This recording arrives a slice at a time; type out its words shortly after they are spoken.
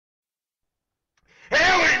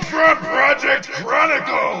from Project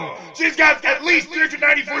Chronicle. She's got at least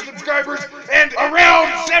 394 subscribers and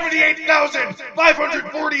around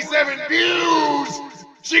 78,547 views.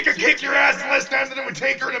 She could kick your ass in less time than it would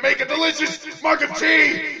take her to make a delicious mug of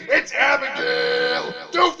tea. It's Abigail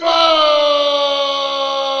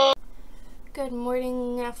Dufo! Good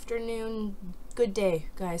morning, afternoon, good day,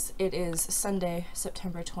 guys. It is Sunday,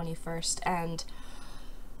 September 21st, and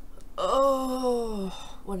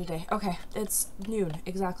oh, what a day. Okay, it's noon,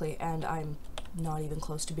 exactly, and I'm not even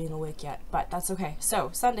close to being awake yet, but that's okay. So,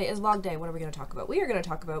 Sunday is vlog day. What are we going to talk about? We are going to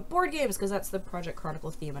talk about board games, because that's the Project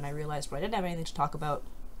Chronicle theme, and I realized when I didn't have anything to talk about,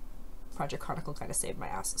 Project Chronicle kind of saved my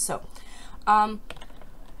ass. So, I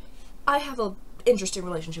have an interesting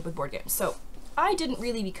relationship with board games. So, I didn't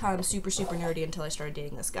really become super nerdy until I started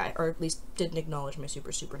dating this guy, or at least didn't acknowledge my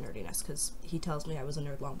super nerdiness, because he tells me I was a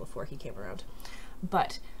nerd long before he came around.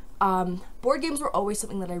 But, board games were always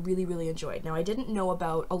something that I really enjoyed. Now, I didn't know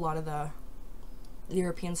about a lot of the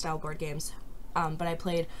European style board games, but I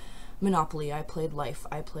played Monopoly, I played Life,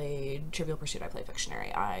 I played Trivial Pursuit, I played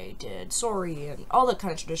Pictionary, I did Sorry, and all the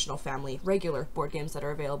kind of traditional family, regular board games that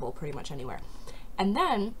are available pretty much anywhere. And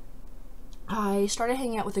then I started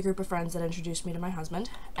hanging out with a group of friends that introduced me to my husband,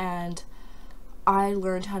 and I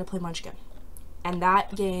learned how to play Munchkin. And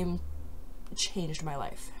that game changed my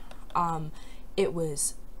life. It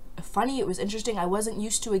was funny, it was interesting. I wasn't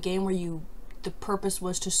used to a game where the purpose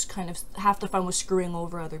was to kind of, half the fun was screwing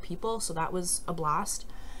over other people, so that was a blast.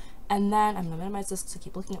 And then, I'm gonna minimize this because I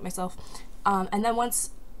keep looking at myself. And then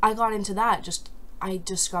once I got into that, I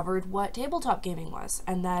discovered what tabletop gaming was.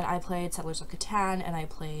 And then I played Settlers of Catan, and I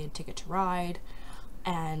played Ticket to Ride,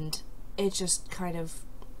 and it just kind of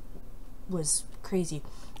was crazy.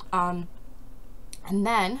 And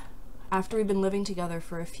then, after we'd been living together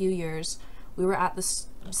for a few years, we were at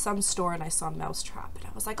some store and I saw Mousetrap, and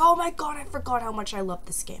I was like, oh my god, I forgot how much I love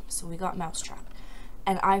this game. So we got Mousetrap,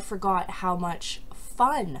 and I forgot how much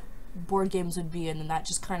fun board games would be, and then that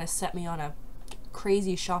just kind of set me on a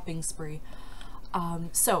crazy shopping spree.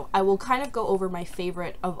 So I will kind of go over my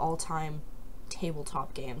favorite of all time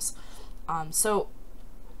tabletop games. So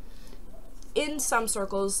in some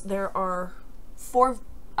circles there are 4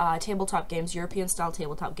 tabletop games, European style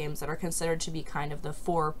tabletop games, that are considered to be kind of the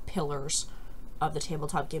 4 pillars of the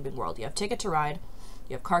tabletop gaming world. You have Ticket to Ride,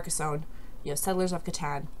 you have Carcassonne, you have Settlers of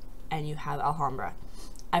Catan, and you have Alhambra.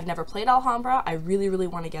 I've never played Alhambra. I really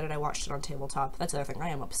want to get it. I watched it on Tabletop. That's the other thing. I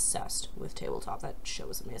am obsessed with Tabletop. That show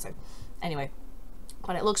is amazing. Anyway,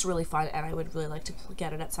 but it looks really fun, and I would really like to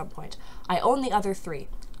get it at some point. I own the other 3.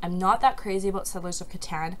 I'm not that crazy about Settlers of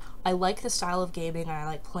Catan. I like the style of gaming, and I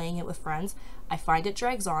like playing it with friends. I find it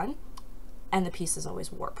drags on, and the pieces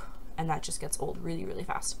always warp, and that just gets old really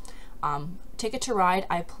fast. Ticket to Ride,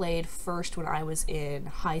 I played first when I was in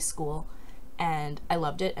high school, and I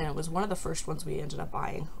loved it, and it was one of the first ones we ended up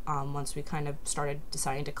buying once we kind of started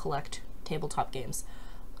deciding to collect tabletop games.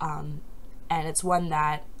 And it's one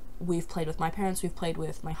that we've played with my parents, we've played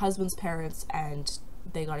with my husband's parents, and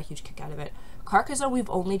they got a huge kick out of it. Carcassonne we've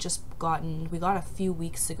only just gotten, we got a few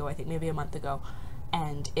weeks ago, I think maybe a month ago,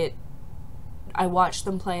 and I watched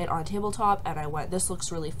them play it on Tabletop, and I went, this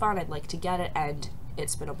looks really fun, I'd like to get it, and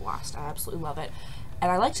it's been a blast. I absolutely love it. And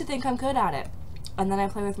I like to think I'm good at it. And then I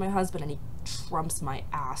play with my husband, and he trumps my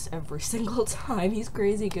ass every single time. He's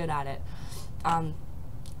crazy good at it.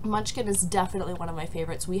 Munchkin is definitely one of my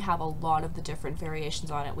favorites. We have a lot of the different variations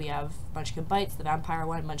on it. We have Munchkin Bites, the vampire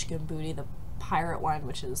one, Munchkin Booty, the pirate one,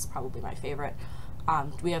 which is probably my favorite.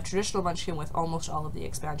 We have traditional Munchkin with almost all of the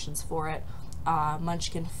expansions for it.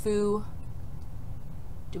 Munchkin Foo.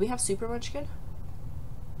 Do we have Super Munchkin?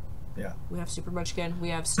 Yeah. We have Super Munchkin.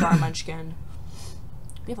 We have Star Munchkin.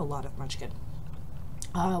 We have a lot of Munchkin.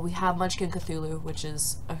 We have Munchkin Cthulhu, which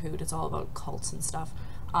is a hoot. It's all about cults and stuff.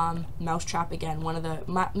 Mousetrap, again, one of the...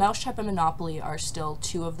 Mousetrap and Monopoly are still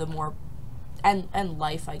 2 of the more... And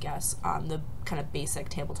Life, I guess. The kind of basic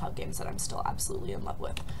tabletop games that I'm still absolutely in love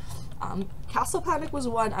with. Castle Panic was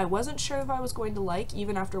one I wasn't sure if I was going to like,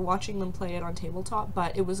 even after watching them play it on Tabletop,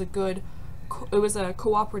 but it was a good... It was a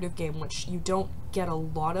cooperative game, which you don't get a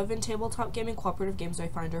lot of in tabletop gaming. Cooperative games, I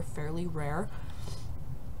find, are fairly rare.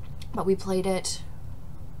 But we played it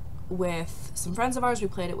with some friends of ours. We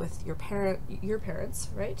played it with your parents,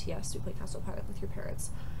 right? Yes, we played Castle Panic with your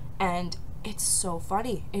parents. And it's so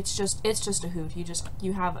funny. It's just a hoot.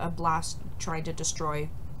 You have a blast trying to destroy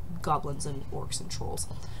goblins and orcs and trolls.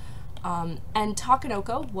 And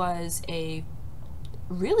Takenoko was a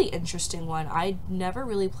really interesting one. I'd never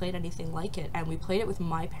really played anything like it, and we played it with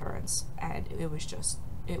my parents, and it was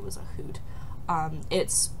a hoot. That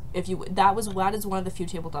is one of the few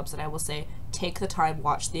tabletops that I will say, take the time,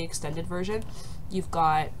 watch the extended version. You've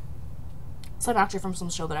got some actor from some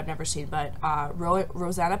show that I've never seen, but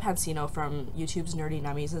Rosanna Pansino from YouTube's Nerdy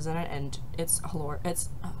Nummies is in it, and it's hilarious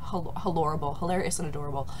and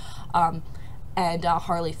adorable. And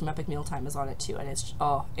Harley from Epic Mealtime is on it too, and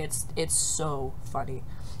it's so funny.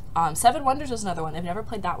 Seven Wonders is another one. I've never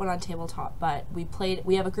played that one on tabletop, but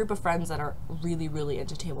we have a group of friends that are really, really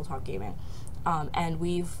into tabletop gaming, and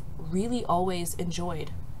we've really always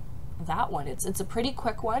enjoyed that one. It's a pretty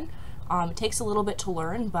quick one. It takes a little bit to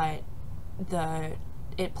learn, but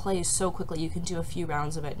it plays so quickly. You can do a few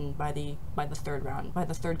rounds of it, and by the third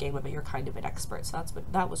game of it, you're kind of an expert. So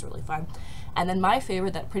that was really fun. And then my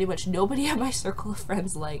favorite that pretty much nobody in my circle of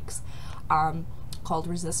friends likes, called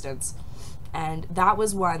Resistance, and that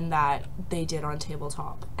was one that they did on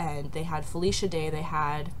tabletop. And they had Felicia Day. They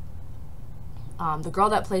had the girl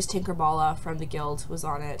that plays Tinkerballa from the Guild was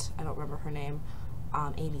on it. I don't remember her name.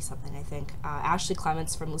 Amy something, I think. Ashley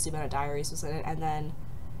Clements from Lucy Bennett Diaries was in it, and then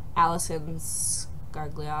Allison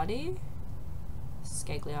Scagliotti,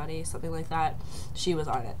 something like that. She was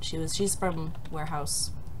on it. She's from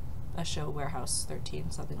Warehouse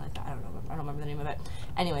 13, something like that. I don't remember the name of it.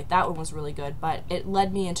 Anyway, that one was really good, but it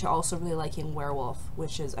led me into also really liking Werewolf,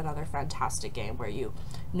 which is another fantastic game where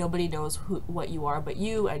nobody knows what you are but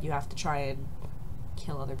you, and you have to try and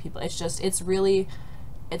kill other people. It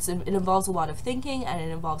involves a lot of thinking, and it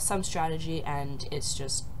involves some strategy, and it's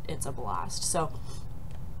a blast. So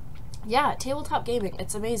yeah, tabletop gaming,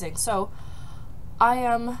 it's amazing. So I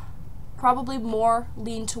am probably more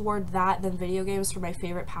lean toward that than video games for my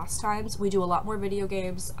favorite pastimes. We do a lot more video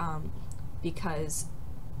games because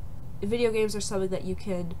video games are something that you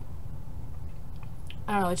can,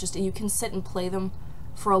 I don't know, it's just, you can sit and play them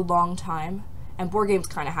for a long time, and board games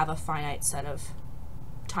kind of have a finite set of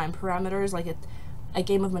time parameters. Like a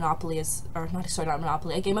game of Monopoly is, or not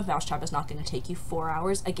Monopoly, a game of Mousetrap is not going to take you 4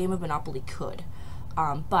 hours. A game of Monopoly could.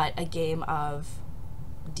 But a game of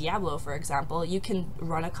Diablo, for example, you can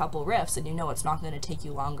run a couple riffs and you know it's not going to take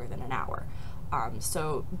you longer than an hour.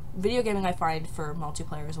 So video gaming, I find, for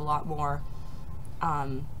multiplayer is a lot more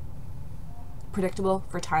predictable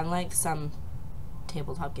for time length. Some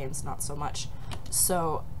tabletop games, not so much.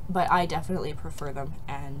 So, but I definitely prefer them,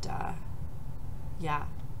 and yeah.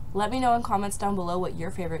 Let me know in comments down below what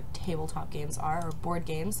your favorite tabletop games are, or board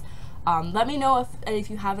games. Let me know if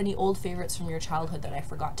you have any old favorites from your childhood that I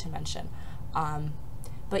forgot to mention.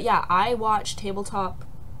 But yeah, I watch tabletop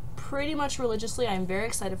pretty much religiously. I'm very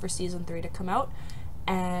excited for season 3 to come out,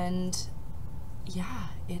 and yeah,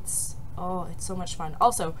 it's so much fun.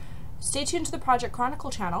 Also, stay tuned to the Project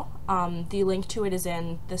Chronicle channel. The link to it is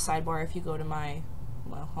in the sidebar if you go to my,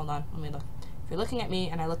 well, hold on, let me look. If you're looking at me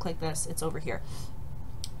and I look like this, it's over here.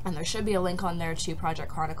 And there should be a link on there to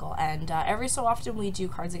Project Chronicle. And every so often we do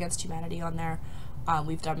Cards Against Humanity on there.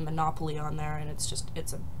 We've done Monopoly on there, and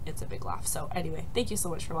it's a big laugh. So anyway, thank you so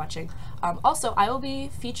much for watching. Also, I will be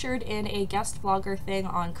featured in a guest vlogger thing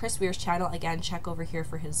on Chris Weir's channel. Again, check over here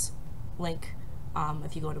for his link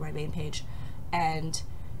if you go to my main page. And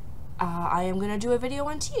I am going to do a video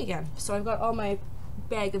on tea again. So I've got all my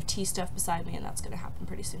bag of tea stuff beside me, and that's going to happen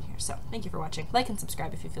pretty soon here. So thank you for watching. Like and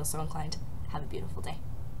subscribe if you feel so inclined. Have a beautiful day.